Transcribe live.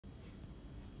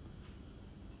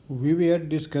We were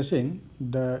discussing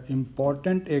the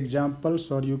important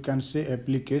examples, or you can say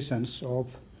applications, of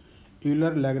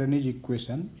Euler-Lagrange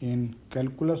equation in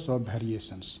calculus of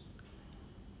variations.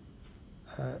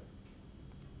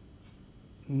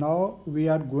 Now we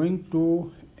are going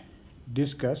to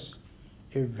discuss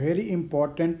a very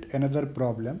important another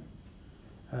problem,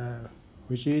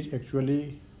 which is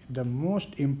actually the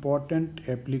most important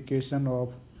application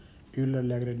of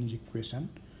Euler-Lagrange equation.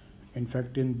 In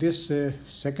fact, in this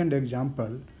second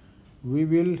example, we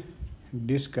will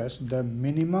discuss the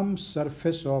minimum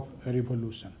surface of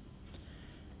revolution.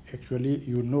 Actually,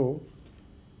 you know,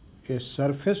 a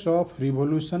surface of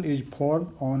revolution is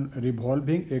formed on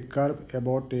revolving a curve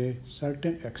about a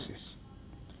certain axis.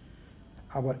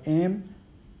 Our aim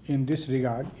in this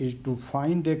regard is to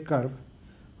find a curve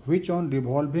which on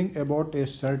revolving about a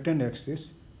certain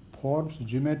axis forms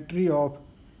geometry of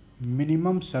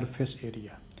minimum surface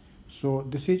area. So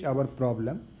this is our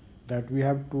problem, that we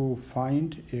have to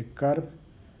find a curve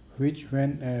which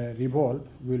when revolve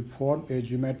will form a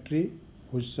geometry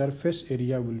whose surface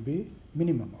area will be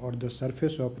minimum, or the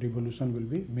surface of revolution will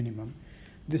be minimum.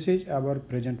 This is our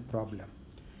present problem.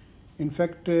 In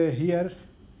fact, here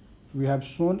we have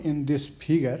shown in this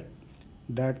figure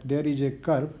that there is a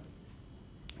curve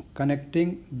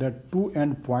connecting the two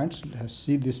end points. Let's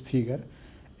see this figure,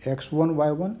 x1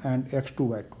 y1 and x2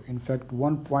 y2. In fact,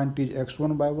 one point is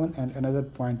x1 y1 and another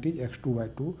point is x2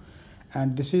 y2,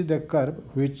 and this is the curve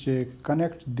which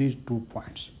connects these 2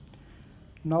 points.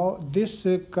 Now this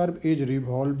curve is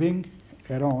revolving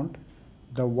around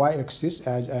the y-axis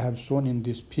as I have shown in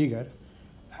this figure,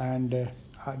 and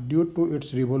due to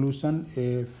its revolution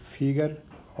a figure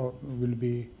will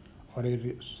be, or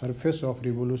a surface of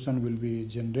revolution will be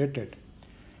generated,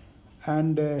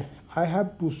 and I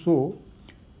have to show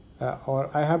or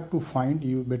I have to find,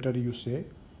 you better you say,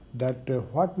 that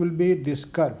what will be this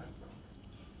curve,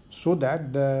 so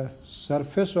that the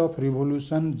surface of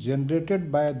revolution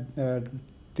generated by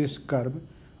this curve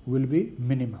will be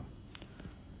minimum.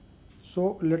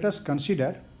 So let us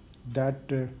consider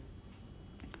that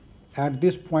at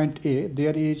this point A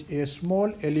there is a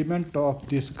small element of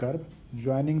this curve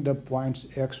joining the points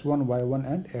x1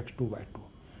 y1 and x2 y2,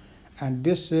 and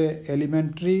this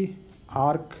elementary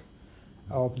arc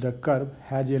of the curve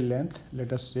has a length,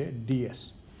 let us say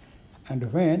ds,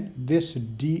 and when this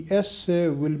ds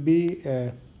will be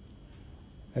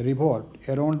revolved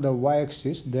around the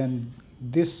y-axis, then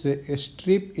this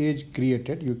strip is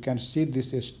created. You can see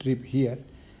this strip here.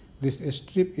 This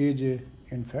strip is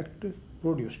in fact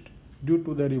produced due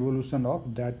to the revolution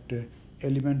of that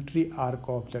elementary arc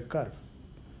of the curve.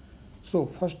 So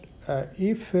first,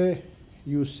 if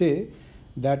you say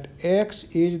that x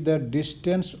is the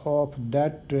distance of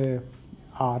that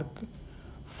arc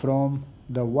from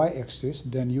the y-axis,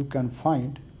 then you can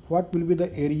find what will be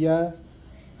the area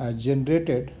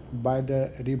generated by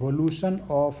the revolution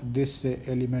of this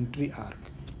elementary arc.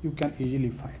 You can easily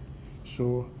find.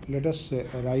 So let us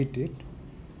write it.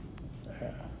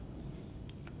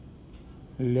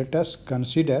 Let us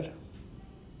consider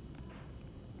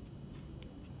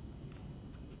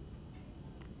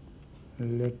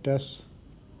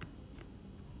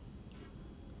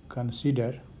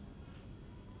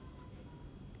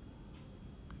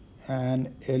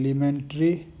an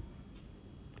elementary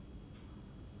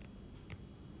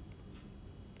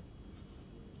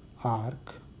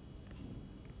arc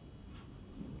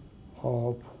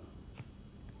of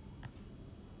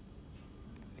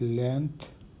length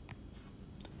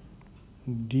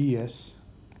ds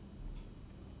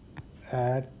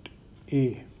at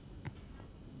A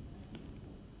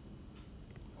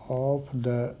of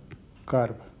the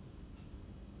curve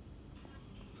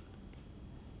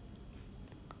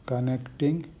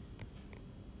connecting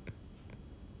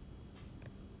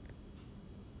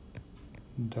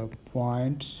the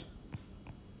points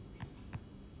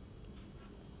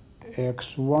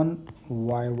x1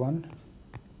 y1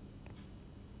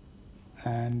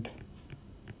 and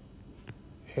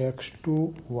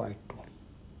x2 y2,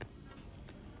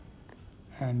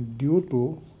 and due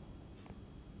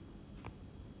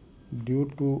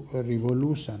to a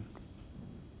revolution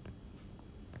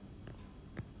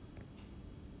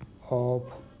of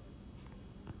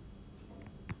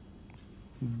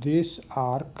this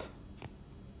arc,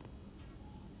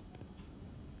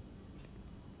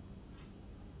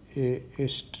 a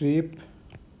strip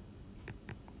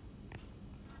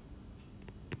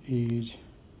is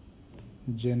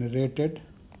generated,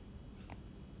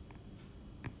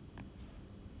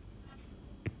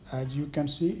 as you can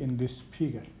see in this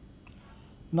figure.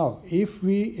 Now, if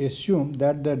we assume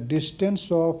that the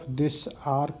distance of this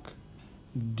arc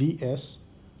ds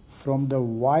from the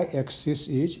y-axis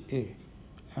is a,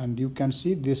 and you can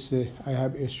see this I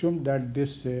have assumed that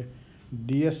this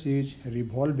ds is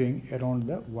revolving around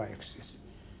the y-axis.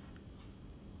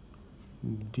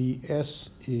 ds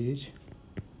is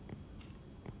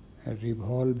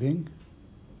revolving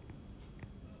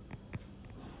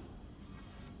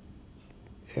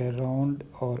around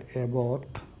or about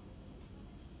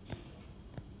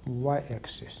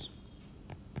y-axis.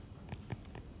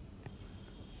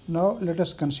 Now let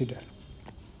us consider,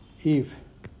 if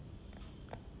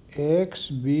x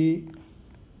be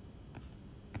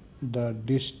the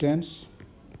distance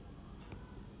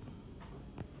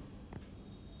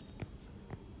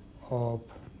of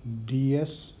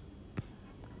ds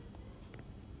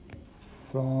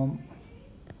from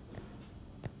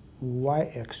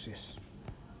y-axis,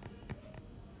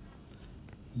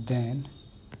 then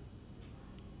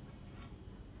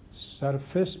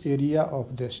surface area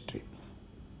of the strip,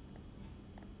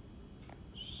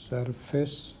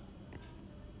 surface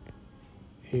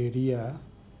area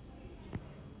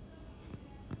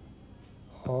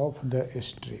of the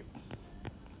strip,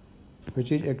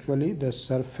 which is actually the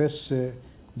surface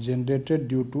generated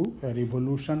due to a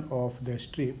revolution of the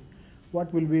strip.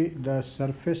 What will be the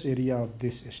surface area of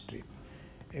this strip?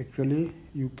 Actually,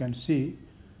 you can see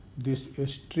this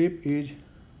strip is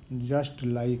just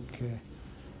like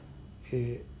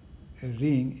a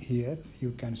ring here,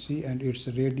 you can see, and its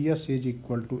radius is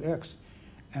equal to x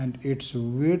and its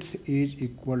width is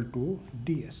equal to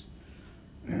ds.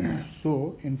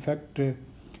 So in fact,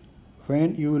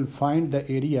 when you will find the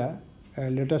area,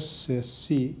 let us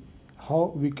see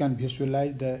how we can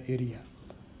visualize the area.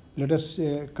 Let us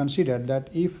consider that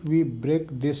if we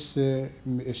break this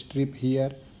strip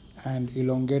here and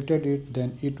elongated it,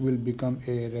 then it will become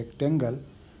a rectangle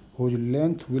whose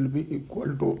length will be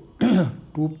equal to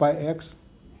 2 pi x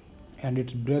and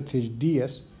its breadth is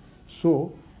ds.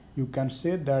 So you can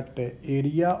say that the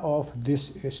area of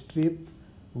this strip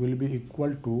will be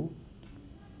equal to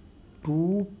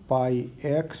 2 pi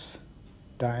x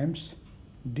times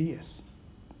ds.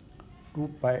 2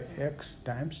 pi x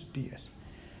times ds.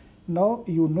 Now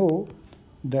you know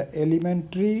the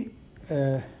elementary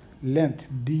length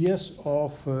ds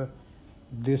of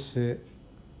this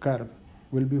curve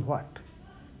will be what?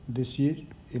 This is,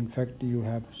 in fact, you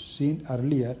have seen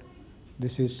earlier,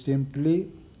 this is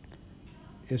simply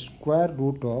a square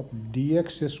root of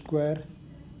dx square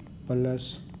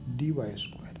plus dy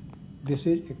square. This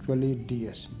is actually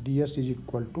ds. ds is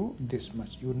equal to this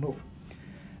much, you know.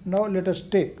 Now let us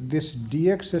take this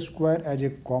dx square as a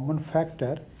common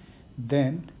factor,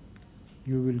 then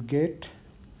you will get,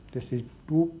 this is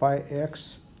 2 pi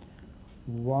x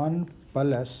 1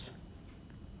 plus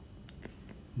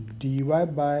dy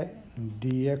by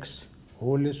dx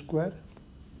whole square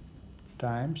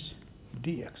times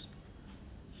dx.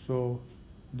 So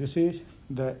this is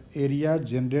the area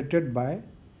generated by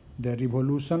the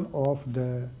revolution of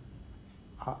the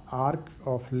arc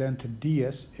of length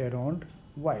ds around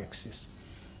y-axis.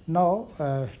 Now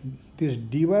this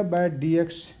dy by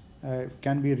dx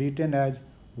can be written as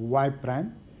y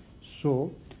prime.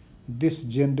 So this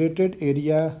generated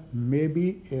area may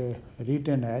be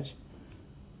written as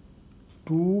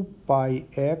 2 pi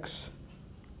x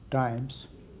times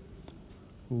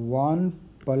 1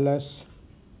 plus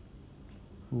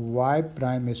y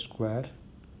prime square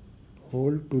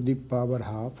whole to the power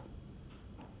half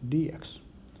dx.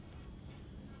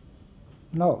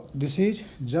 Now this is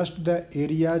just the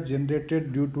area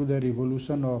generated due to the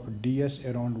revolution of ds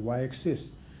around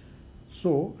y-axis.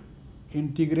 So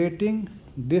integrating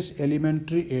this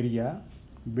elementary area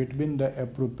between the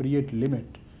appropriate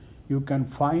limit, you can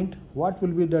find what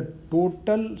will be the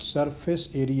total surface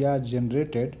area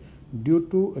generated due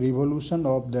to revolution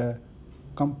of the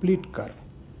complete curve.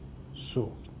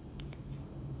 So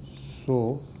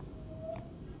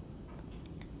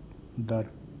the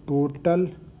total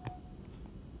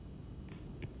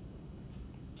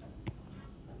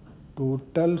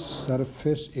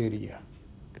surface area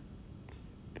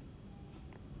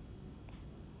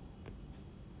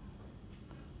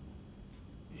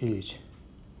is,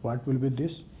 what will be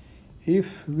this?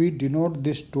 If we denote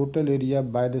this total area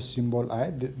by the symbol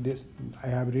I, I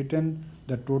have written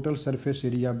the total surface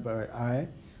area by I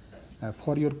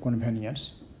for your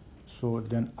convenience. So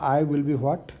then I will be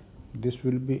what? This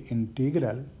will be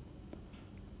integral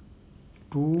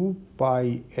 2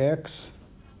 pi x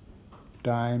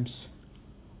times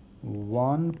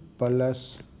 1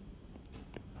 plus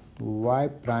y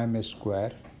prime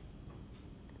square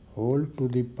whole to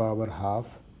the power half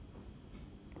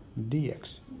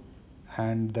dx,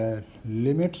 and the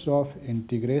limits of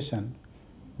integration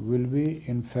will be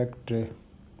in fact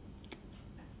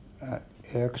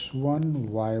x1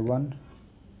 y1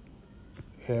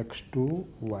 x2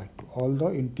 y2, although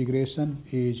integration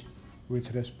is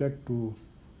with respect to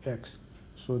x,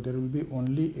 so there will be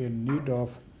only a need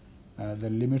of the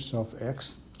limits of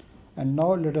x. And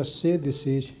now let us say this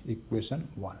is equation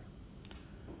 1.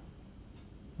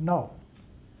 Now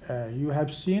you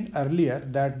have seen earlier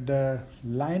that the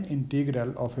line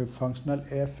integral of a functional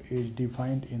f is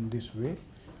defined in this way.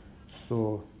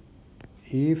 So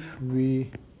if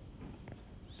we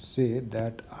say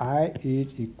that I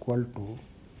is equal to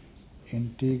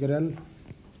integral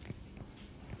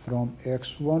from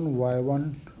x1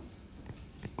 y1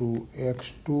 to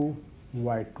x2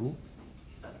 y2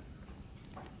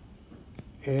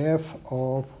 f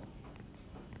of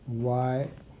y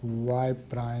y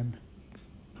prime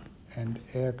and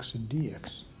x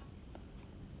dx,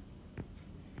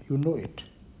 you know it.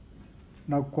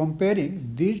 Now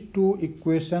comparing these two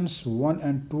equations 1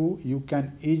 and 2, you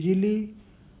can easily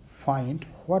find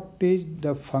what is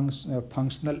the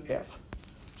functional f.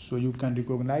 So you can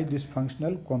recognize this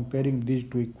functional comparing these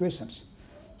two equations.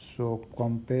 So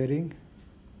comparing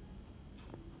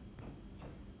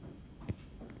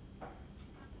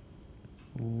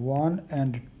one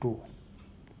and two,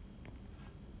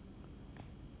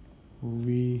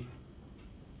 we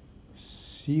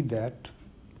see that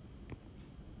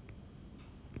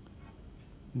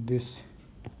this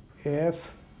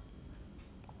f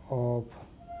of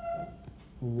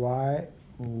y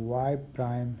y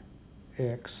prime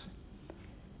x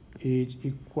is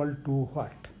equal to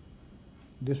what?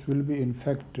 This will be in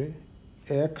fact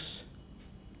x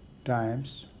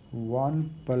times 1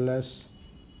 plus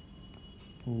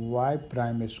y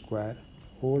prime square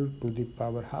whole to the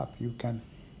power half. You can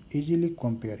easily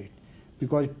compare it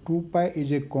because 2 pi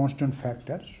is a constant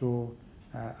factor, so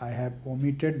I have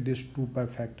omitted this 2 pi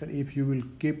factor. If you will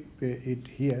keep it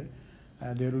here,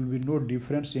 there will be no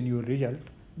difference in your result,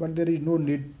 but there is no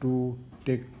need to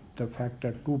take the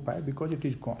factor 2 pi because it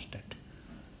is constant.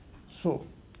 So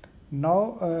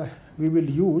now we will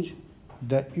use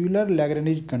the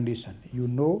Euler-Lagrange condition. You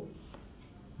know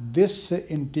this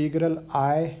integral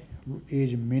I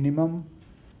is minimum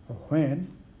when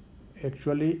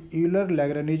actually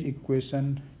Euler-Lagrange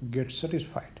equation gets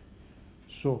satisfied.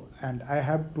 So, and I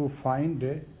have to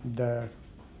find the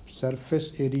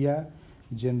surface area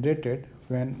generated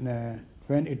when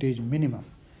it is minimum.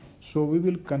 So we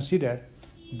will consider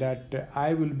that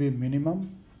I will be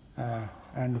minimum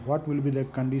and what will be the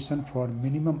condition for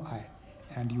minimum I.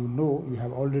 And you know, you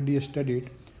have already studied,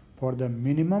 for the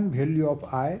minimum value of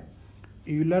I,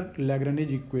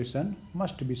 Euler-Lagrange equation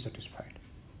must be satisfied.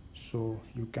 So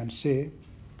you can say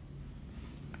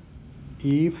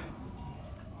if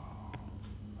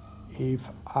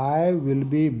I will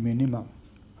be minimum,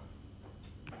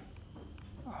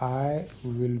 I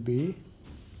will be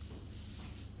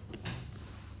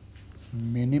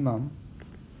minimum,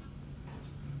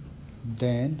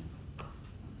 then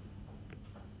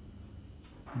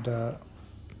the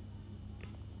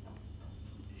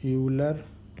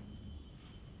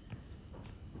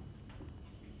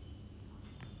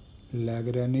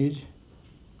Euler-Lagrange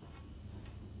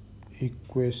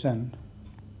equation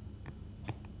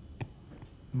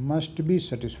must be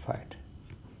satisfied.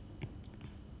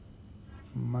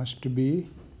 Must be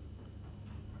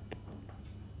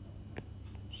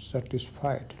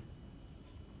satisfied.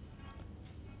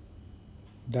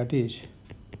 That is,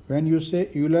 when you say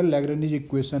Euler-Lagrange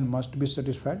equation must be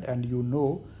satisfied, and you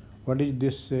know what is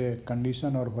this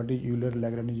condition or what is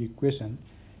Euler-Lagrange equation,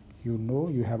 you know,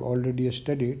 you have already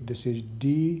studied. This is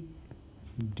d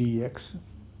dx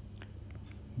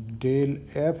del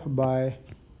f by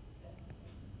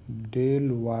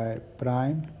del y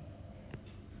prime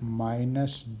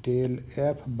minus del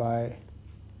f by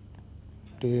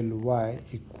del y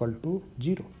equal to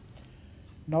 0.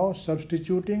 Now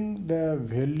substituting the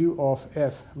value of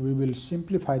f, we will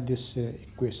simplify this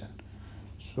equation.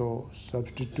 So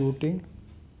substituting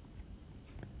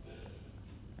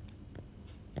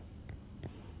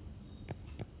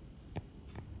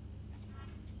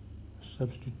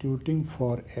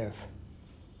for f,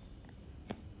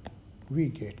 we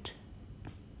get,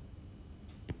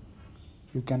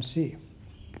 you can see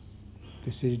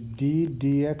this is d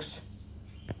dx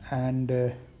and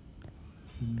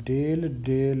del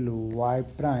y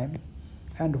prime,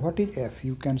 and what is f?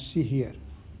 You can see here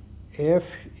f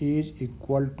is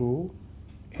equal to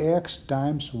x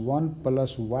times 1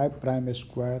 plus y prime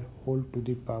square whole to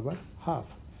the power half.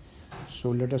 So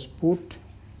let us put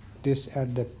this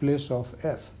at the place of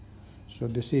f. So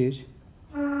this is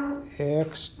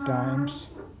x times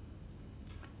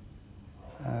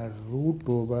root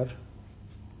over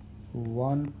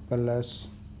 1 plus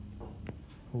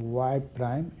y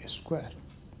prime square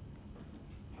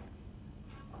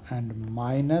and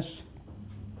minus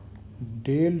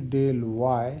del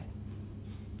y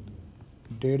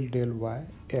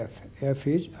f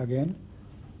is again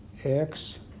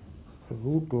x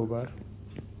root over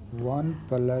 1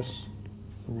 plus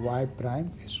y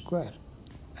prime square,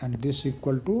 and this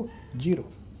equal to 0.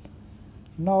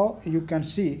 Now you can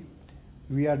see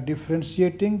we are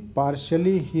differentiating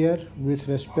partially here with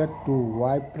respect to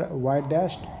y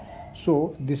dashed,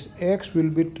 so this x will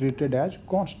be treated as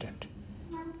constant,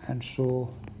 and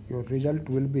so your result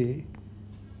will be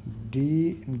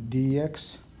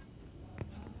dx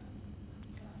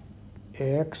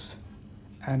x,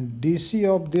 and dc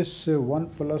of this 1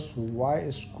 plus y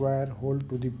square whole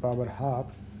to the power half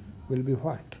will be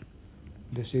what?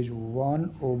 This is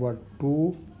 1 over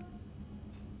 2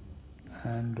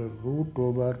 and root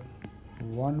over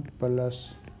 1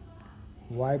 plus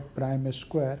y prime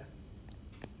square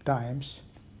times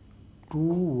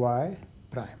 2y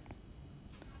prime,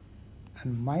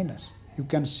 and minus, you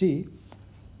can see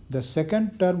the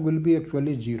second term will be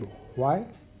actually 0. Why?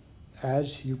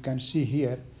 As you can see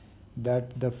here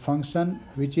that the function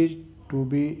which is to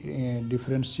be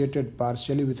differentiated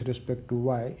partially with respect to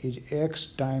y is x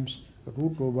times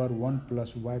root over 1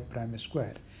 plus y prime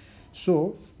square.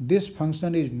 So this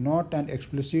function is not an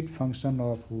explicit function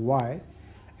of y,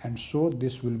 and so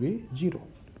this will be 0,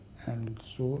 and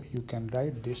so you can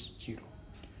write this 0.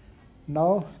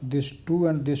 Now this 2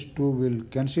 and this 2 will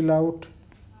cancel out,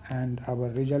 and our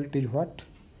result is what?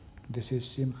 This is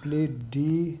simply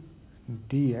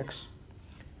dx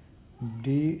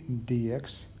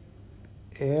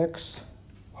x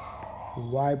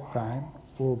y prime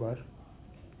over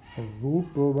root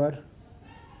over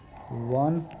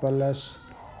 1 plus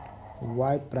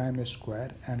y prime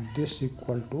square, and this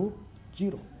equal to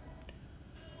 0.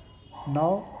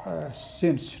 Now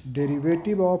since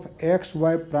derivative of x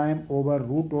y prime over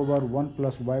root over 1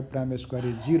 plus y prime square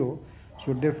is 0,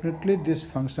 so definitely this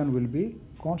function will be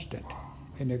constant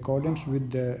in accordance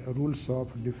with the rules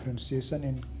of differentiation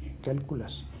in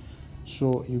calculus.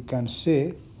 So you can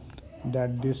say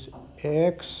that this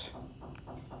x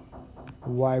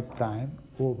y prime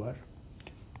over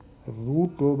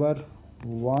root over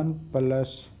 1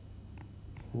 plus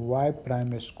y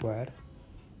prime square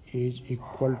is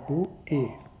equal to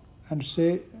a, and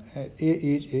say a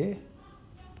is a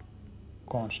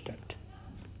constant.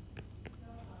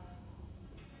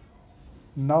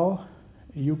 Now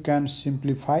you can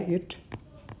simplify it.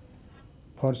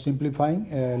 For simplifying,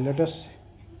 let us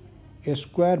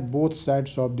square both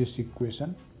sides of this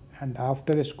equation, and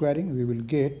after squaring we will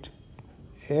get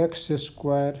x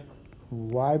square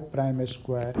y prime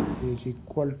square is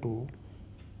equal to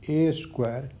a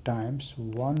square times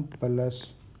 1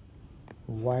 plus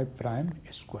y prime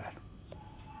square,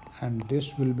 and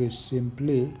this will be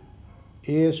simply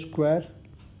a square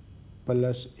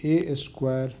plus a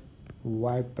square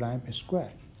y prime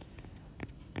square.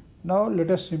 Now let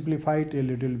us simplify it a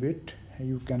little bit.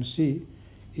 You can see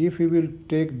if we will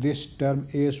take this term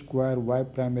a square y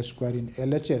prime square in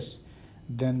LHS,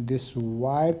 then this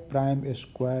y prime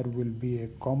square will be a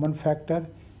common factor,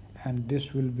 and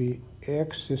this will be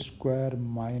x square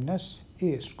minus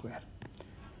a square,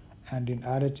 and in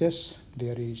RHS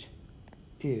there is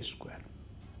a square.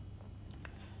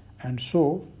 And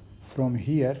so from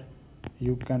here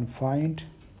you can find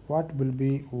what will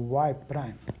be y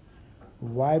prime.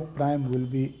 Y prime will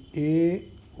be a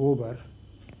over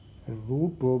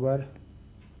root over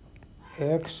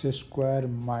x square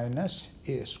minus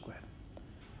a square.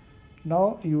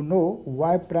 Now you know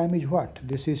y prime is what?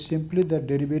 This is simply the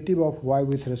derivative of y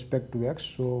with respect to x,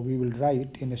 so we will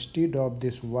write instead of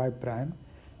this y prime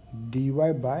dy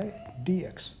by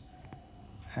dx,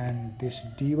 and this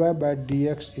dy by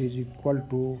dx is equal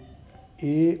to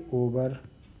a over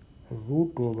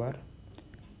root over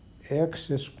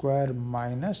x square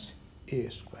minus a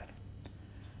square.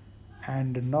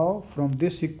 And now from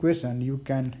this equation you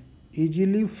can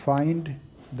easily find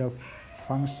the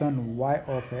function y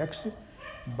of x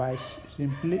by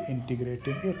simply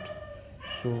integrating it.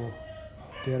 So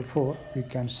therefore we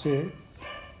can say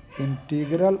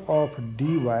integral of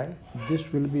dy,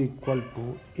 this will be equal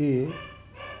to a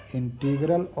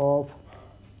integral of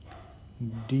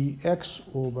dx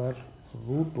over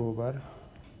root over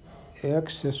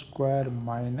x square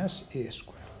minus a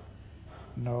square.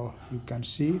 Now you can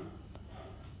see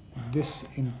this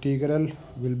integral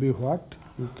will be what?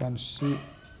 You can see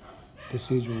this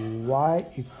is y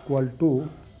equal to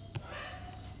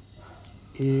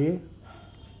a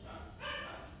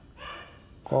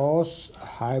cos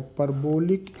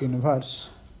hyperbolic inverse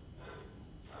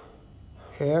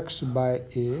x by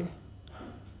a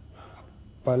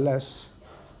plus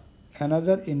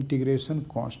another integration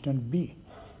constant b.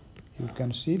 You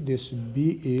can see this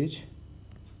b is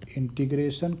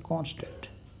integration constant.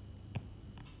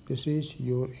 This is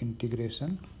your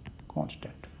integration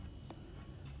constant.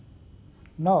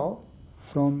 Now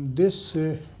from this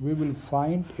we will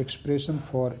find expression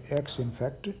for x in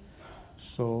fact.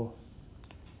 So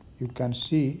you can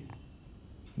see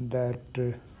that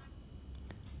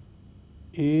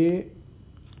a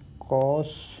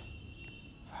cos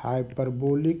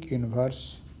hyperbolic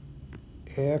inverse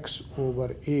x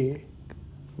over a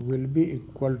will be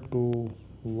equal to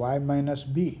y minus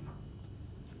b,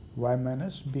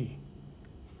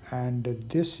 and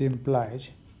this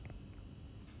implies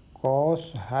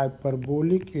cos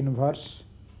hyperbolic inverse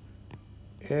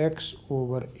x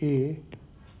over a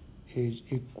is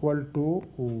equal to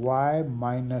y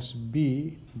minus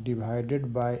b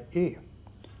divided by a,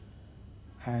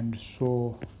 and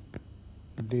so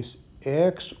this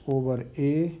x over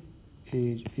a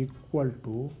is equal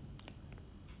to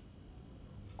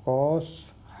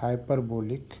cos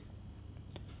hyperbolic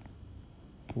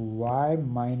y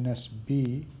minus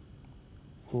b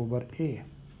over a,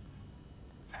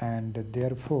 and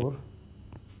therefore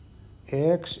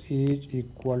x is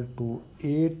equal to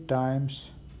a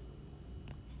times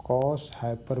cos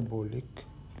hyperbolic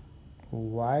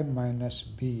y minus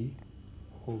b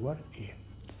over a.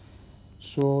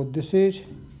 So this is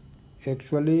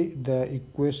actually the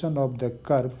equation of the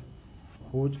curve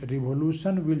whose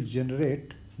revolution will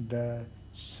generate the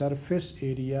surface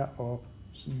area of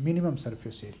minimum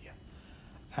surface area.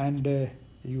 And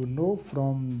you know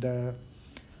from the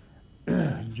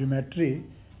geometry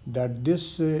that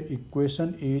this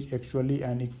equation is actually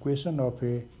an equation of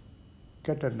a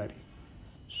quaternary.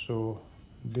 So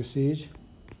this is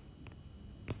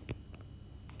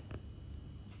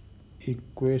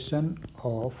equation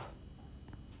of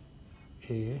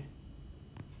a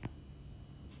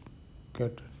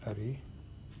quaternary,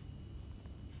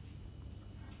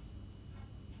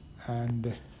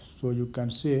 and so you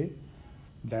can say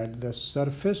that the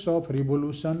surface of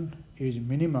revolution is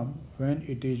minimum when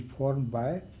it is formed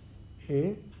by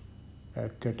a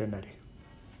quaternary.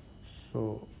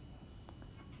 So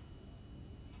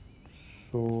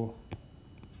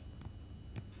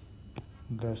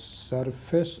the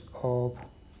surface of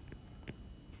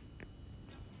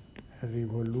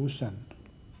revolution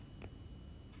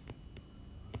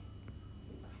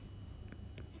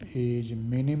is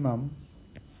minimum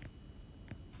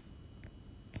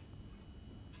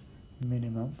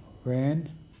when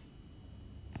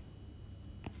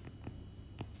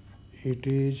it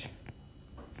is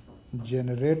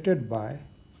generated by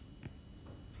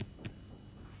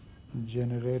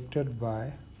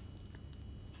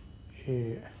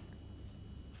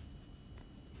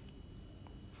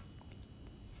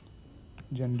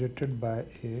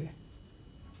a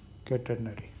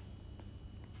quaternary.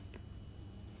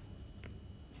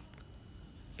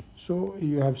 So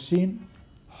you have seen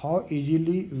how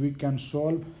easily we can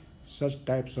solve such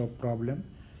types of problem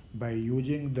by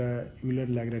using the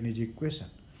Euler-Lagrange equation.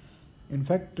 In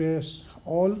fact,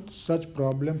 all such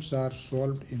problems are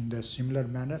solved in the similar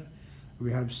manner.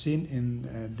 We have seen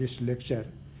in this lecture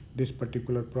this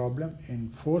particular problem. In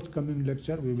forthcoming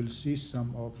lecture, we will see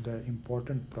some of the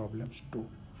important problems too.